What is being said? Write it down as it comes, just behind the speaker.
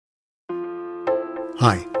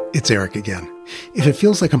Hi, it's Eric again. If it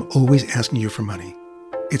feels like I'm always asking you for money,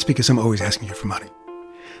 it's because I'm always asking you for money.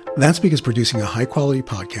 That's because producing a high-quality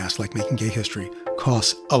podcast like Making Gay History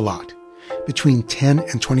costs a lot, between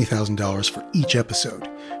 $10,000 and $20,000 for each episode,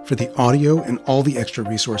 for the audio and all the extra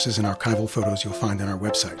resources and archival photos you'll find on our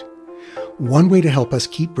website. One way to help us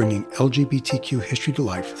keep bringing LGBTQ history to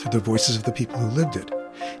life through the voices of the people who lived it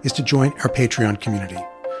is to join our Patreon community,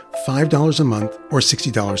 $5 a month or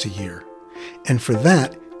 $60 a year. And for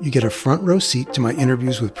that, you get a front row seat to my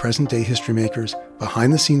interviews with present-day history makers,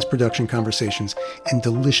 behind-the-scenes production conversations, and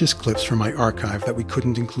delicious clips from my archive that we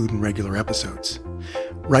couldn't include in regular episodes.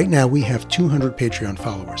 Right now, we have 200 Patreon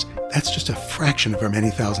followers. That's just a fraction of our many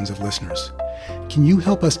thousands of listeners. Can you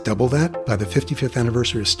help us double that by the 55th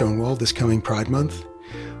anniversary of Stonewall this coming Pride Month?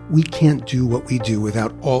 We can't do what we do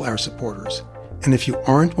without all our supporters. And if you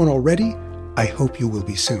aren't one already, I hope you will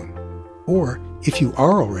be soon. Or, if you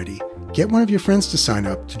are already, get one of your friends to sign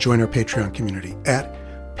up to join our Patreon community at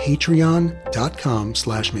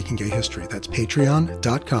patreon.com/makinggayhistory. That's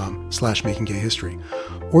patreon.com/makinggayhistory.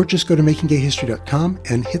 Or just go to makinggayhistory.com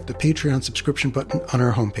and hit the Patreon subscription button on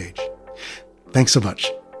our homepage. Thanks so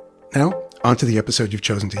much. Now, on to the episode you've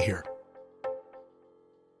chosen to hear.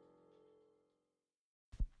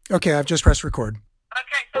 Okay, I've just pressed record.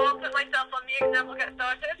 Okay, so I'll put myself on mute and then we'll get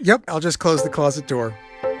started. Yep, I'll just close the closet door.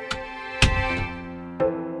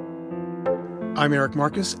 I'm Eric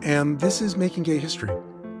Marcus, and this is Making Gay History.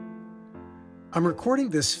 I'm recording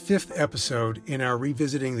this 5th episode in our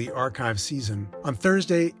Revisiting the Archive season on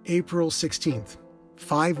Thursday, April 16th,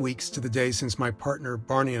 5 weeks to the day since my partner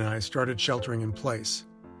Barney and I started sheltering in place.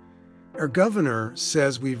 Our governor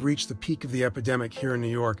says we've reached the peak of the epidemic here in New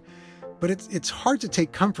York, but it's hard to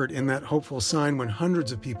take comfort in that hopeful sign when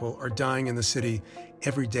hundreds of people are dying in the city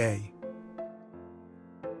every day.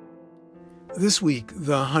 This week,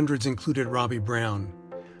 the hundreds included Robbie Brown,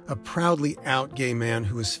 a proudly out gay man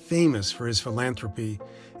who is famous for his philanthropy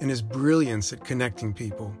and his brilliance at connecting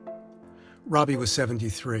people. Robbie was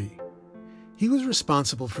 73. He was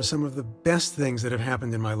responsible for some of the best things that have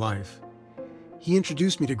happened in my life. He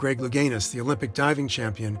introduced me to Greg Louganis, the Olympic diving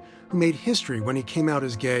champion, who made history when he came out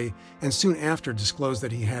as gay and soon after disclosed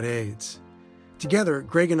that he had AIDS. Together,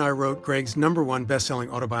 Greg and I wrote Greg's #1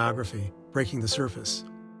 best-selling autobiography, Breaking the Surface.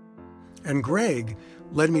 And Greg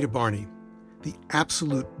led me to Barney, the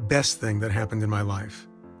absolute best thing that happened in my life.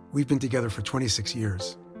 We've been together for 26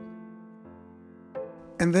 years.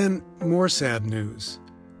 And then more sad news.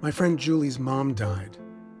 My friend Julie's mom died.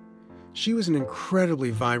 She was an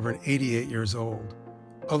incredibly vibrant 88 years old,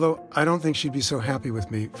 although I don't think she'd be so happy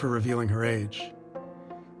with me for revealing her age.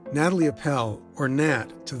 Natalie Appel, or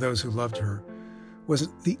Nat to those who loved her, was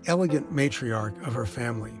the elegant matriarch of her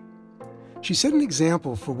family. She set an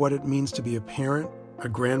example for what it means to be a parent, a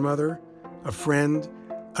grandmother, a friend,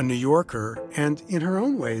 a New Yorker, and, in her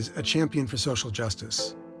own ways, a champion for social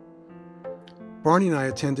justice. Barney and I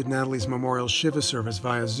attended Natalie's memorial Shiva service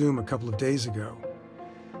via Zoom a couple of days ago.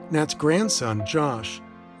 Nat's grandson, Josh,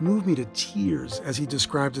 moved me to tears as he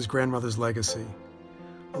described his grandmother's legacy.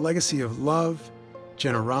 A legacy of love,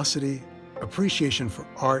 generosity, appreciation for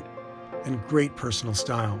art, and great personal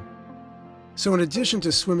style. So in addition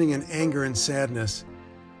to swimming in anger and sadness,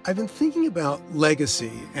 I've been thinking about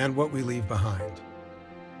legacy and what we leave behind.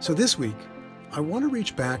 So this week, I want to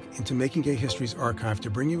reach back into Making Gay History's archive to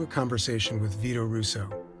bring you a conversation with Vito Russo.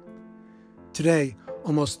 Today,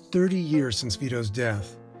 almost 30 years since Vito's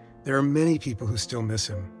death, there are many people who still miss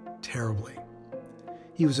him, terribly.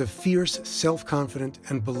 He was a fierce, self-confident,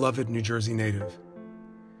 and beloved New Jersey native.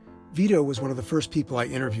 Vito was one of the first people I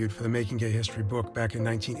interviewed for the Making Gay History book back in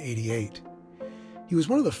 1988. He was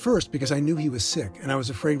one of the first because I knew he was sick, and I was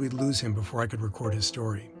afraid we'd lose him before I could record his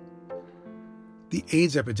story. The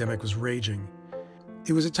AIDS epidemic was raging.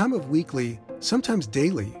 It was a time of weekly, sometimes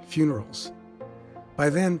daily, funerals. By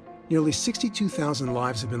then, nearly 62,000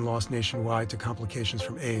 lives had been lost nationwide to complications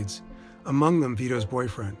from AIDS, among them Vito's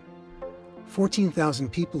boyfriend. 14,000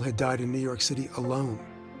 people had died in New York City alone.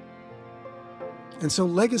 And so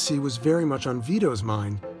legacy was very much on Vito's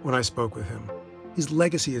mind when I spoke with him. His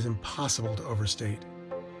legacy is impossible to overstate.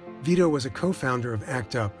 Vito was a co-founder of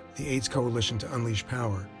ACT UP, the AIDS Coalition to Unleash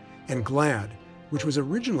Power, and GLAAD, which was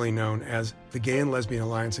originally known as the Gay and Lesbian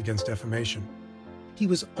Alliance Against Defamation. He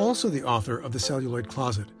was also the author of The Celluloid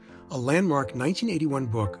Closet, a landmark 1981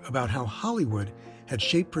 book about how Hollywood had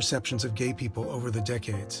shaped perceptions of gay people over the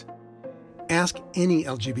decades. Ask any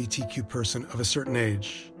LGBTQ person of a certain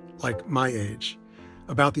age, like my age,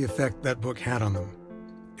 about the effect that book had on them.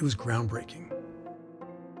 It was groundbreaking.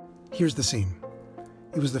 Here's the scene.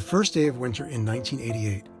 It was the first day of winter in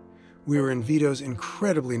 1988. We were in Vito's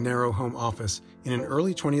incredibly narrow home office in an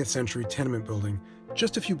early 20th century tenement building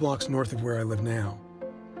just a few blocks north of where I live now.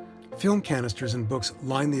 Film canisters and books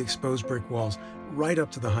lined the exposed brick walls right up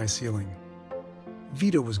to the high ceiling.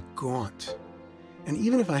 Vito was gaunt, and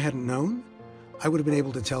even if I hadn't known, I would have been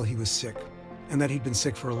able to tell he was sick, and that he'd been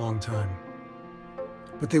sick for a long time.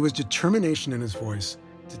 But there was determination in his voice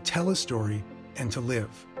to tell a story and to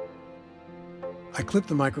live. I clipped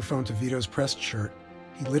the microphone to Vito's pressed shirt.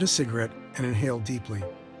 He lit a cigarette and inhaled deeply.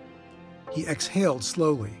 He exhaled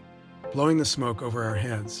slowly, blowing the smoke over our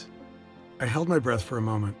heads. I held my breath for a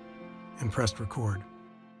moment and pressed record.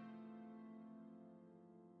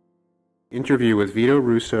 Interview with Vito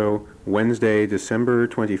Russo, Wednesday, December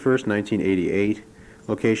 21st, 1988.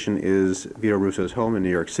 Location is Vito Russo's home in New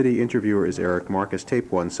York City. Interviewer is Eric Marcus.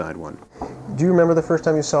 Tape 1, side 1. Do you remember the first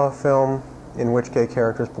time you saw a film in which gay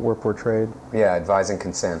characters were portrayed? Yeah, Advising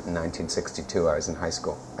Consent in 1962. I was in high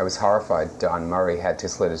school. I was horrified Don Murray had to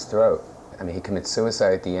slit his throat. I mean, he commits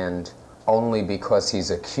suicide at the end only because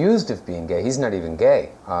he's accused of being gay. He's not even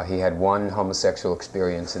gay. He had one homosexual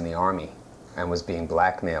experience in the Army and was being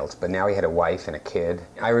blackmailed, but now he had a wife and a kid.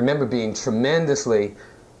 I remember being tremendously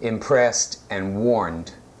impressed and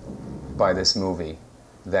warned by this movie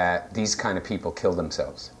that these kind of people kill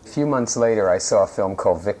themselves. A few months later, I saw a film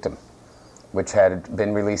called Victim, which had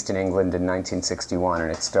been released in England in 1961,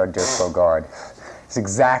 and it starred Dirk Bogarde. It's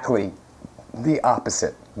exactly the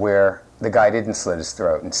opposite, where the guy didn't slit his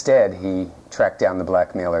throat. Instead, he tracked down the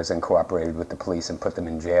blackmailers and cooperated with the police and put them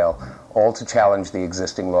in jail, all to challenge the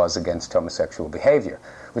existing laws against homosexual behavior,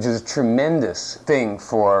 which is a tremendous thing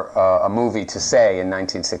for a movie to say in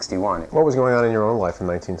 1961. What was going on in your own life in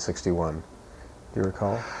 1961? Do you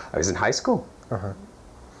recall? I was in high school. Uh-huh.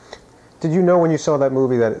 Did you know when you saw that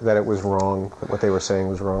movie that it was wrong, that what they were saying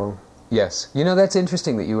was wrong? Yes. You know, that's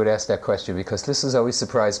interesting that you would ask that question, because this has always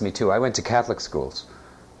surprised me, too. I went to Catholic schools.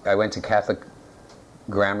 I went to Catholic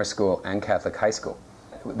grammar school and Catholic high school.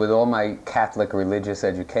 With all my Catholic religious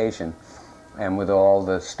education and with all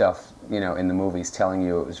the stuff, you know, in the movies telling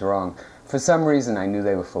you it was wrong, for some reason I knew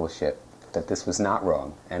they were full of shit, that this was not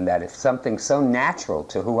wrong, and that if something so natural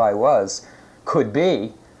to who I was could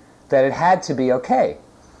be, that it had to be okay.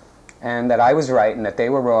 And that I was right and that they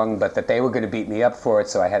were wrong, but that they were going to beat me up for it,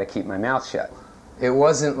 so I had to keep my mouth shut. It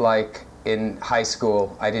wasn't like in high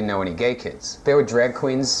school I didn't know any gay kids. There were drag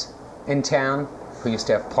queens in town who used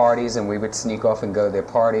to have parties, and we would sneak off and go to their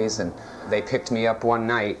parties, and they picked me up one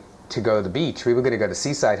night to go to the beach. We were going to go to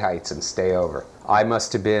Seaside Heights and stay over. I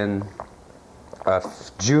must have been a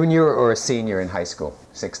junior or a senior in high school,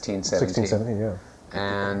 16, 17. 16, 17, yeah.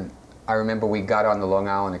 And I remember we got on the Long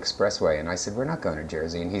Island Expressway, and I said, "We're not going to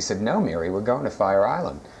Jersey." And he said, "No, Mary, we're going to Fire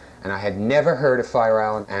Island." And I had never heard of Fire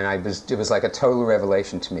Island, and it was like a total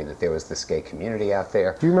revelation to me that there was this gay community out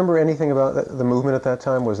there. Do you remember anything about the movement at that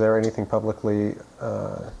time? Was there anything publicly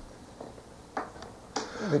that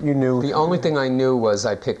you knew? The only thing I knew was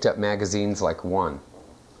I picked up magazines like One,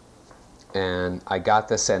 and I got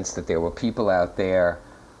the sense that there were people out there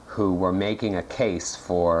who were making a case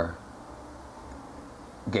for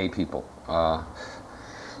gay people,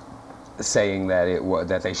 saying that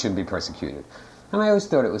that they shouldn't be persecuted. And I always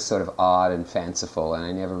thought it was sort of odd and fanciful, and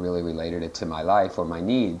I never really related it to my life or my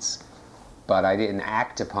needs, but I didn't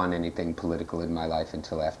act upon anything political in my life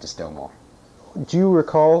until after Stonewall. Do you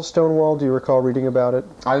recall Stonewall? Do you recall reading about it?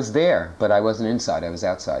 I was there, but I wasn't inside, I was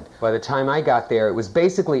outside. By the time I got there, it was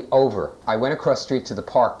basically over. I went across the street to the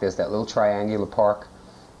park. There's that little triangular park,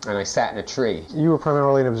 and I sat in a tree. You were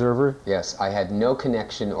primarily an observer? Yes, I had no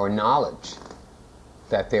connection or knowledge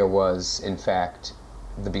that there was, in fact,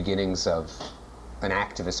 the beginnings of an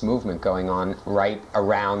activist movement going on right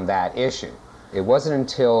around that issue. It wasn't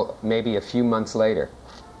until maybe a few months later.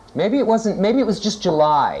 Maybe it was just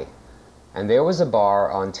July, and there was a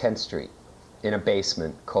bar on 10th Street in a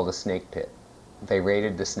basement called the Snake Pit. They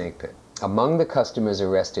raided the Snake Pit. Among the customers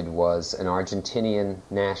arrested was an Argentinian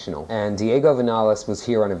national, and Diego Vinales was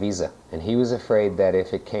here on a visa, and he was afraid that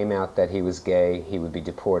if it came out that he was gay, he would be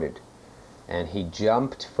deported. And he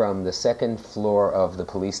jumped from the second floor of the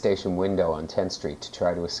police station window on 10th Street to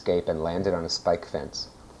try to escape and landed on a spike fence.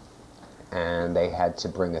 And they had to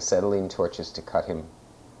bring acetylene torches to cut him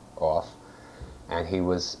off. And he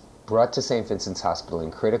was brought to St. Vincent's Hospital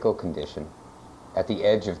in critical condition, at the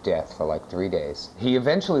edge of death for like 3 days. He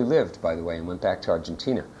eventually lived, by the way, and went back to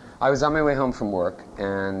Argentina. I was on my way home from work,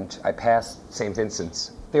 and I passed St.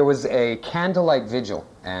 Vincent's. There was a candlelight vigil,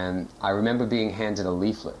 and I remember being handed a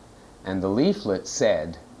leaflet. And the leaflet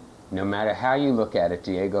said, no matter how you look at it,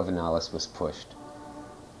 Diego Vinales was pushed.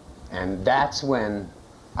 And that's when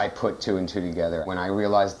I put two and two together, when I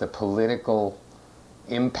realized the political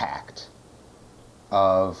impact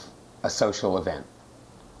of a social event.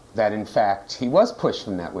 That in fact he was pushed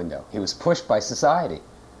from that window. He was pushed by society.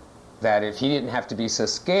 That if he didn't have to be so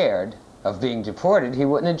scared of being deported, he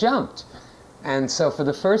wouldn't have jumped. And so for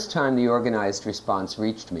the first time, the organized response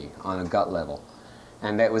reached me on a gut level.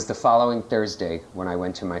 And that was the following Thursday when I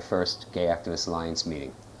went to my first Gay Activist Alliance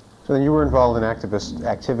meeting. So then you were involved in activist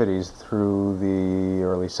activities through the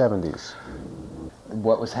early 70s.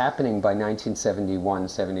 What was happening by 1971,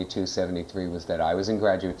 72, 73 was that I was in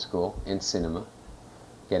graduate school in cinema,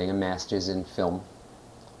 getting a master's in film.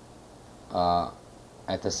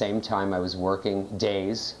 At the same time, I was working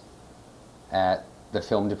days at the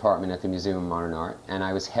film department at the Museum of Modern Art, and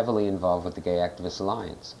I was heavily involved with the Gay Activist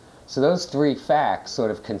Alliance. So those three facts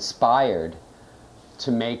sort of conspired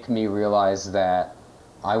to make me realize that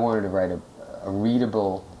I wanted to write a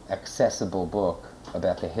readable, accessible book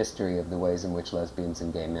about the history of the ways in which lesbians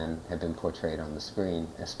and gay men have been portrayed on the screen,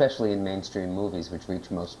 especially in mainstream movies which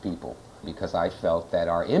reach most people, because I felt that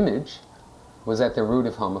our image was at the root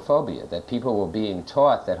of homophobia, that people were being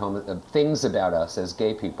taught that things about us as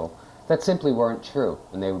gay people that simply weren't true,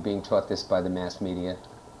 and they were being taught this by the mass media,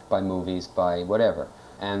 by movies, by whatever,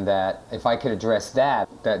 and that if I could address that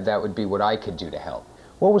would be what I could do to help.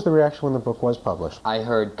 What was the reaction when the book was published? I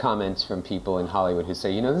heard comments from people in Hollywood who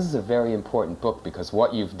say, you know, this is a very important book because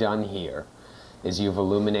what you've done here is you've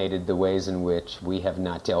illuminated the ways in which we have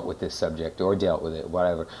not dealt with this subject or dealt with it,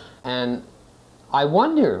 whatever. And I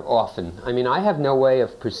wonder often, I mean, I have no way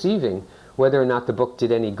of perceiving whether or not the book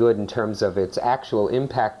did any good in terms of its actual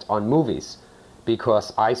impact on movies,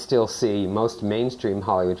 because I still see most mainstream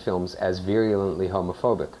Hollywood films as virulently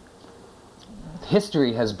homophobic.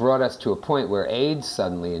 History has brought us to a point where AIDS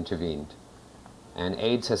suddenly intervened, and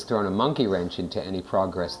AIDS has thrown a monkey wrench into any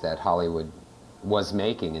progress that Hollywood was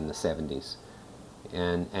making in the 70s.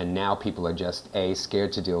 And now people are just A,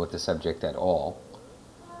 scared to deal with the subject at all,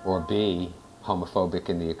 or B, homophobic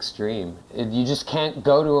in the extreme. You just can't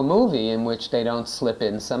go to a movie in which they don't slip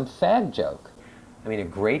in some fag joke. I mean, a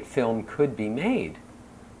great film could be made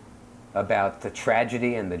about the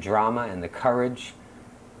tragedy and the drama and the courage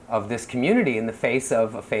of this community in the face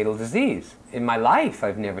of a fatal disease. In my life,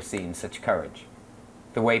 I've never seen such courage.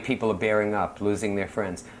 The way people are bearing up, losing their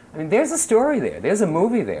friends. I mean, there's a story there. There's a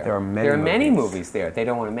movie there. There are many movies there. They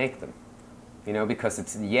don't want to make them, you know, because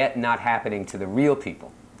it's yet not happening to the real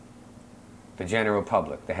people, the general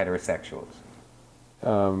public, the heterosexuals.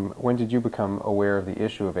 When did you become aware of the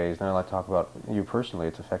issue of AIDS? Now I'd like to talk about you personally.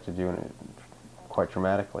 It's affected you quite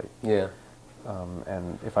dramatically. Yeah.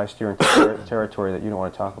 And if I steer into territory that you don't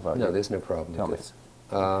want to talk about... No, there's no problem Tell with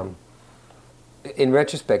this. In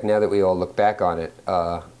retrospect, now that we all look back on it,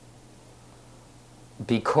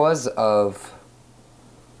 because of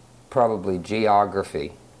probably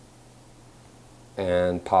geography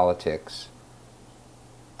and politics,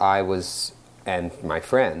 I was, and my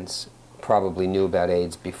friends, probably knew about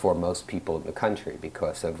AIDS before most people in the country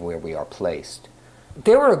because of where we are placed.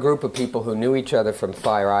 There were a group of people who knew each other from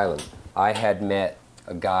Fire Island. I had met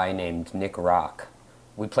a guy named Nick Rock.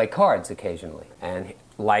 We play cards occasionally, and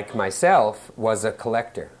like myself, was a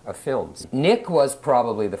collector of films. Nick was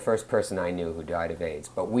probably the first person I knew who died of AIDS,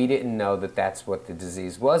 but we didn't know that that's what the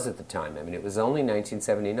disease was at the time. I mean, it was only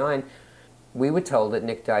 1979. We were told that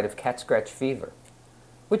Nick died of cat scratch fever,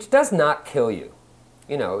 which does not kill you.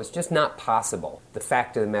 You know, it was just not possible. The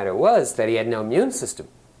fact of the matter was that he had no immune system,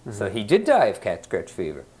 so he did die of cat scratch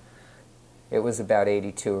fever. It was about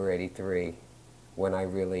 82 or 83 when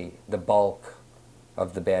the bulk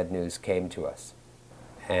of the bad news came to us.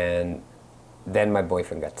 And then my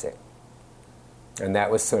boyfriend got sick. And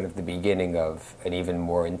that was sort of the beginning of an even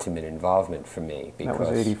more intimate involvement for me. Because that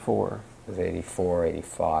was 84. It was 84,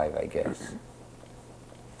 85, I guess.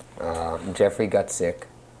 Jeffrey got sick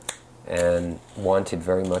and wanted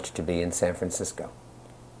very much to be in San Francisco.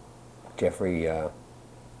 Jeffrey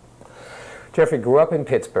grew up in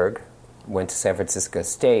Pittsburgh, went to San Francisco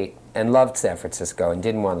State, and loved San Francisco and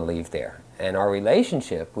didn't want to leave there. And our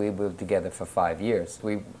relationship, we lived together for 5 years.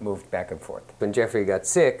 We moved back and forth. When Jeffrey got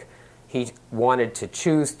sick, he wanted to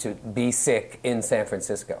choose to be sick in San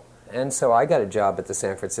Francisco. And so I got a job at the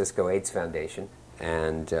San Francisco AIDS Foundation,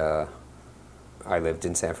 and I lived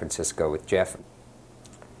in San Francisco with Jeff.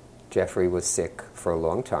 Jeffrey was sick for a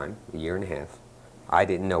long time, a year and a half. I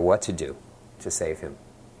didn't know what to do to save him.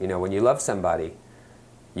 You know, when you love somebody,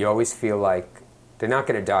 you always feel like they're not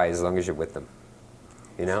going to die as long as you're with them.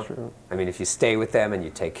 You know? That's true. I mean, if you stay with them and you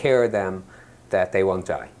take care of them, that they won't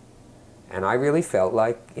die. And I really felt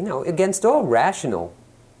like, you know, against all rational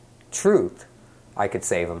truth, I could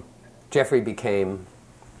save him. Jeffrey became,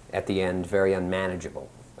 at the end, very unmanageable.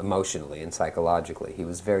 emotionally and psychologically. He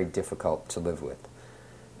was very difficult to live with.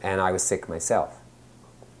 And I was sick myself.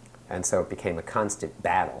 And so it became a constant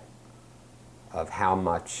battle of how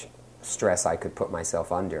much stress I could put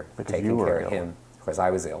myself under taking care of him, because I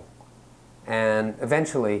was ill. And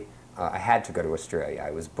eventually, I had to go to Australia.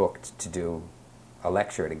 I was booked to do a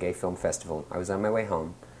lecture at a gay film festival. I was on my way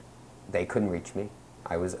home. They couldn't reach me.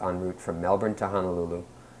 I was en route from Melbourne to Honolulu.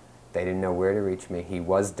 They didn't know where to reach me. He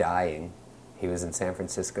was dying. He was in San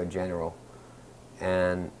Francisco General.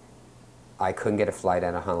 And I couldn't get a flight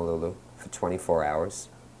out of Honolulu for 24 hours.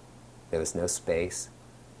 There was no space.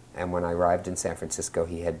 And when I arrived in San Francisco,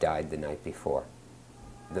 he had died the night before.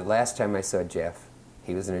 The last time I saw Jeff,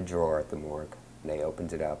 he was in a drawer at the morgue. And they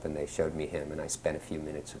opened it up and they showed me him, and I spent a few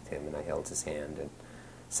minutes with him, and I held his hand and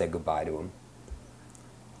said goodbye to him.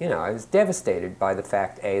 You know, I was devastated by the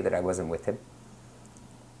fact, A, that I wasn't with him,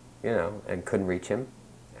 you know, and couldn't reach him,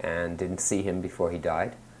 and didn't see him before he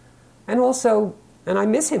died. And also, and I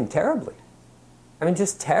miss him terribly. I mean,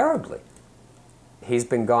 just terribly. He's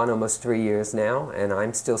been gone almost 3 years now, and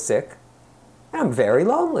I'm still sick. And I'm very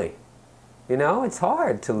lonely. You know, it's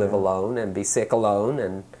hard to live alone and be sick alone,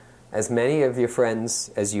 and as many of your friends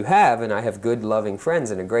as you have, and I have good, loving friends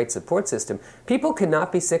and a great support system, people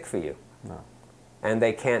cannot be sick for you. No. And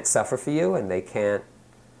they can't suffer for you, and they can't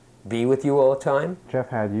be with you all the time. Jeff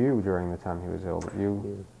had you during the time he was ill, but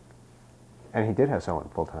you... And he did have someone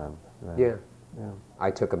full-time. Yeah.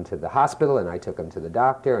 I took him to the hospital, and I took him to the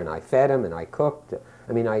doctor, and I fed him, and I cooked.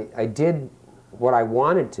 I mean, I did what I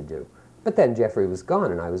wanted to do. But then Jeffrey was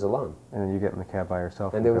gone, and I was alone. And then you get in the cab by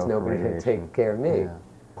yourself. And there was nobody to take care of me. Yeah.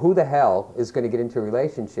 Who the hell is going to get into a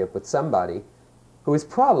relationship with somebody who is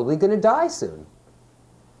probably going to die soon?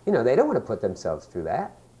 You know, they don't want to put themselves through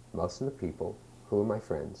that. Most of the people who are my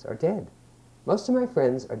friends are dead. Most of my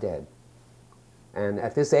friends are dead. And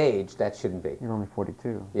at this age, that shouldn't be. You're only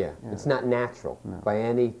 42. Yeah. It's not natural. No. By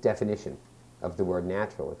any definition of the word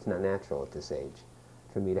natural, it's not natural at this age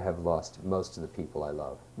for me to have lost most of the people I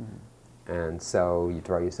love. Mm-hmm. And so you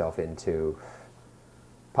throw yourself into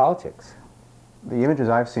politics. The images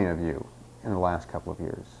I've seen of you in the last couple of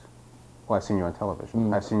years, well, I've seen you on television.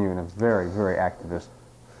 Mm. I've seen you in a very, very activist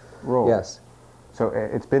role. Yes. So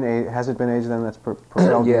it's been has it been age then that's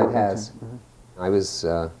propelled you? Yeah, it has. Mm-hmm. I was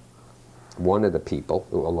one of the people,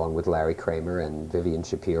 along with Larry Kramer and Vivian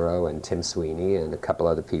Shapiro and Tim Sweeney and a couple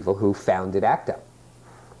other people, who founded ACT UP,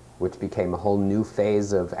 which became a whole new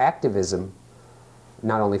phase of activism,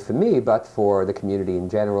 not only for me, but for the community in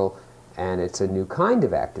general. And it's a new kind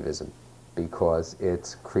of activism, because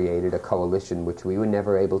it's created a coalition which we were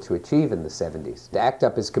never able to achieve in the 70s. The ACT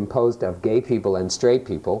UP is composed of gay people and straight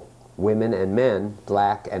people, women and men,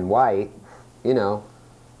 black and white, you know,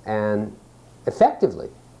 and effectively,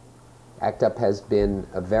 ACT UP has been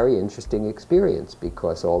a very interesting experience,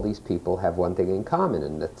 because all these people have one thing in common,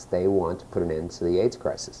 and that's they want to put an end to the AIDS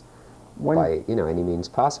crisis by, you know, any means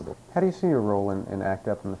possible. How do you see your role in ACT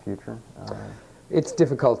UP in the future? It's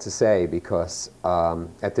difficult to say, because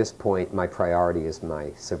at this point my priority is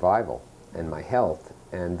my survival and my health,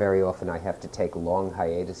 and very often I have to take long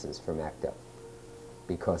hiatuses from ACT UP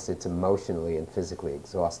because it's emotionally and physically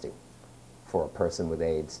exhausting for a person with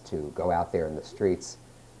AIDS to go out there in the streets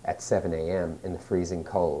at 7 a.m. in the freezing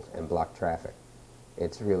cold and block traffic.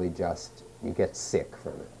 It's really just, you get sick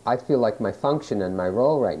from it. I feel like my function and my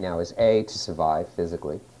role right now is A, to survive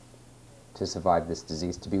physically, to survive this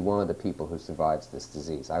disease, to be one of the people who survives this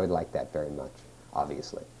disease. I would like that very much,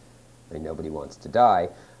 obviously. I mean, nobody wants to die,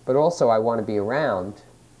 but also I want to be around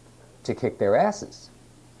to kick their asses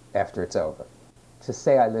after it's over, to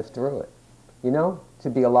say I lived through it, you know, to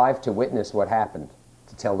be alive to witness what happened,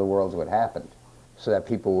 to tell the world what happened, so that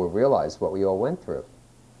people will realize what we all went through,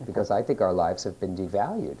 because I think our lives have been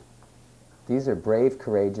devalued. These are brave,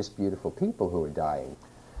 courageous, beautiful people who are dying.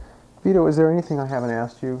 Vito, is there anything I haven't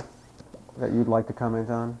asked you that you'd like to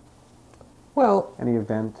comment on? Well, any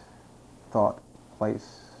event, thought,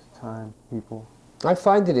 place, time, people? I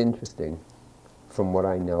find it interesting, from what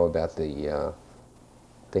I know about the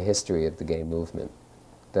history of the gay movement,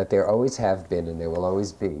 that there always have been and there will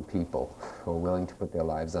always be people who are willing to put their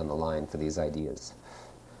lives on the line for these ideas.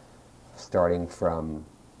 Starting from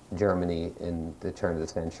Germany in the turn of the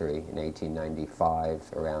century, in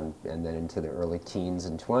 1895, around, and then into the early teens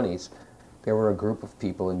and 20s, there were a group of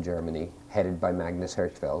people in Germany, headed by Magnus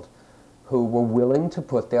Hirschfeld, who were willing to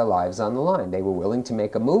put their lives on the line. They were willing to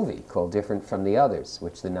make a movie called Different from the Others,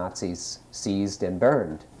 which the Nazis seized and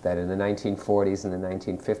burned. That in the 1940s and the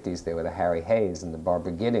 1950s, there were the Harry Hayes and the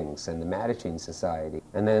Barbara Giddings and the Mattachine Society.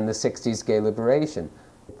 And then in the 60s, gay liberation.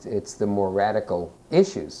 It's the more radical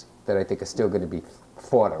issues that I think are still going to be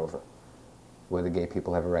fought over. whether gay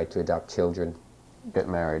people have a right to adopt children, Get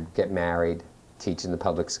married. teach in the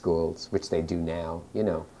public schools, which they do now,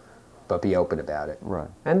 but be open about it. Right.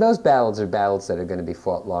 And those battles are battles that are going to be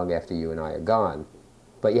fought long after you and I are gone.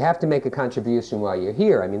 But you have to make a contribution while you're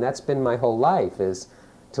here. I mean, that's been my whole life, is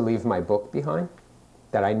to leave my book behind,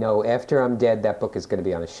 that I know after I'm dead, that book is going to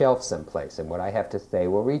be on a shelf someplace, and what I have to say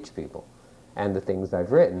will reach people, and the things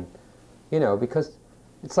I've written, because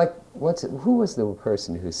it's like, who was the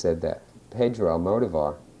person who said that? Pedro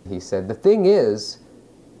Almodovar. He said, the thing is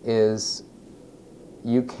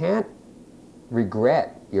you can't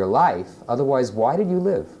regret your life, otherwise why did you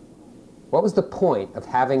live? What was the point of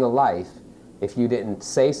having a life if you didn't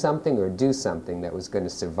say something or do something that was going to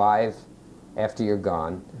survive after you're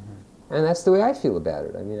gone? Mm-hmm. And that's the way I feel about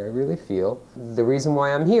it. I mean, I really feel the reason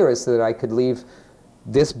why I'm here is so that I could leave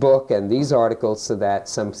this book and these articles so that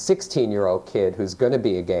some 16-year-old kid who's going to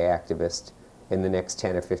be a gay activist in the next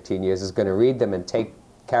 10 or 15 years is going to read them and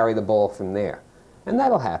carry the ball from there. And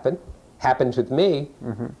that'll happen. Happened with me.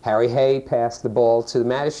 Mm-hmm. Harry Hay passed the ball to the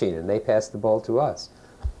Mattachine, and they passed the ball to us.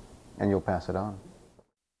 And you'll pass it on.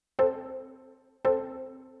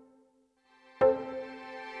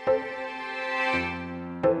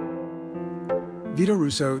 Vito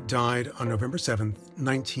Russo died on November 7th,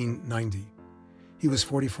 1990. He was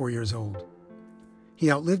 44 years old.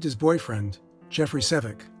 He outlived his boyfriend, Jeffrey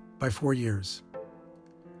Sevick, by 4 years.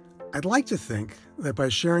 I'd like to think that by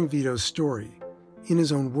sharing Vito's story, in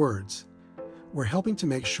his own words, we're helping to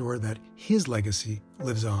make sure that his legacy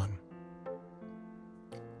lives on.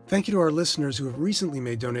 Thank you to our listeners who have recently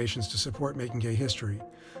made donations to support Making Gay History,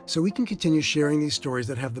 so we can continue sharing these stories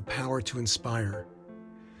that have the power to inspire.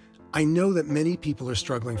 I know that many people are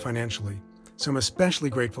struggling financially, so I'm especially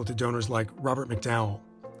grateful to donors like Robert McDowell.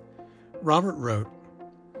 Robert wrote,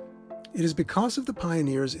 "It is because of the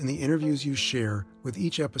pioneers in the interviews you share with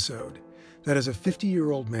each episode that as a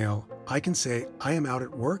 50-year-old male, I can say I am out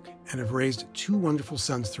at work and have raised 2 wonderful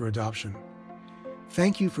sons through adoption.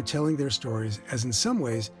 Thank you for telling their stories, as in some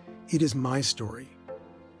ways, it is my story.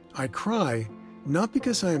 I cry not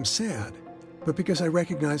because I am sad, but because I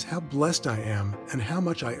recognize how blessed I am and how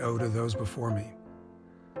much I owe to those before me."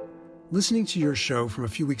 Listening to your show from a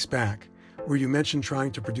few weeks back, where you mentioned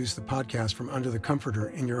trying to produce the podcast from under the comforter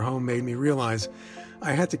in your home, made me realize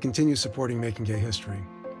I had to continue supporting Making Gay History.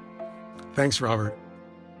 Thanks, Robert.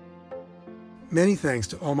 Many thanks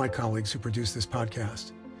to all my colleagues who produced this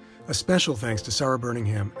podcast. A special thanks to Sarah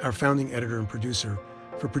Birmingham, our founding editor and producer,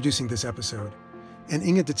 for producing this episode, and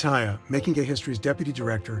Inga Dataya, Making Gay History's deputy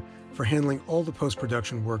director, for handling all the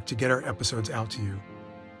post-production work to get our episodes out to you.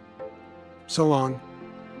 So long,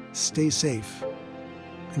 stay safe.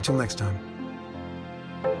 Until next time.